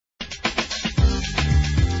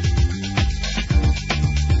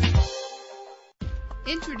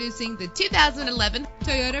Introducing the 2011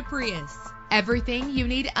 Toyota Prius. Everything you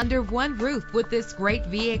need under one roof with this great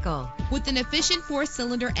vehicle. With an efficient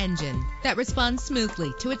 4-cylinder engine that responds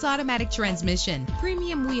smoothly to its automatic transmission,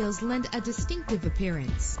 premium wheels lend a distinctive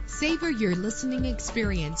appearance. Savor your listening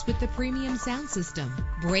experience with the premium sound system.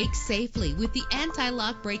 Brake safely with the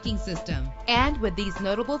anti-lock braking system. And with these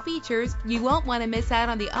notable features, you won't want to miss out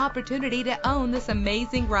on the opportunity to own this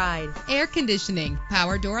amazing ride. Air conditioning,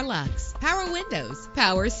 power door locks, power windows,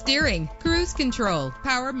 power steering, cruise control,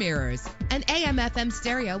 power mirrors, an AM/FM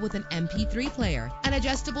stereo with an MP3 player, an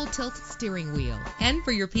adjustable tilt steering wheel. And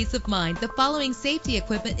for your peace of mind, the following safety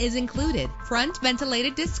equipment is included: front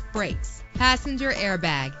ventilated disc brakes, passenger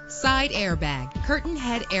airbag, side airbag, curtain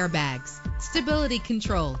head airbags, stability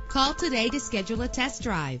control. Call today to schedule a test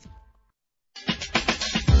drive.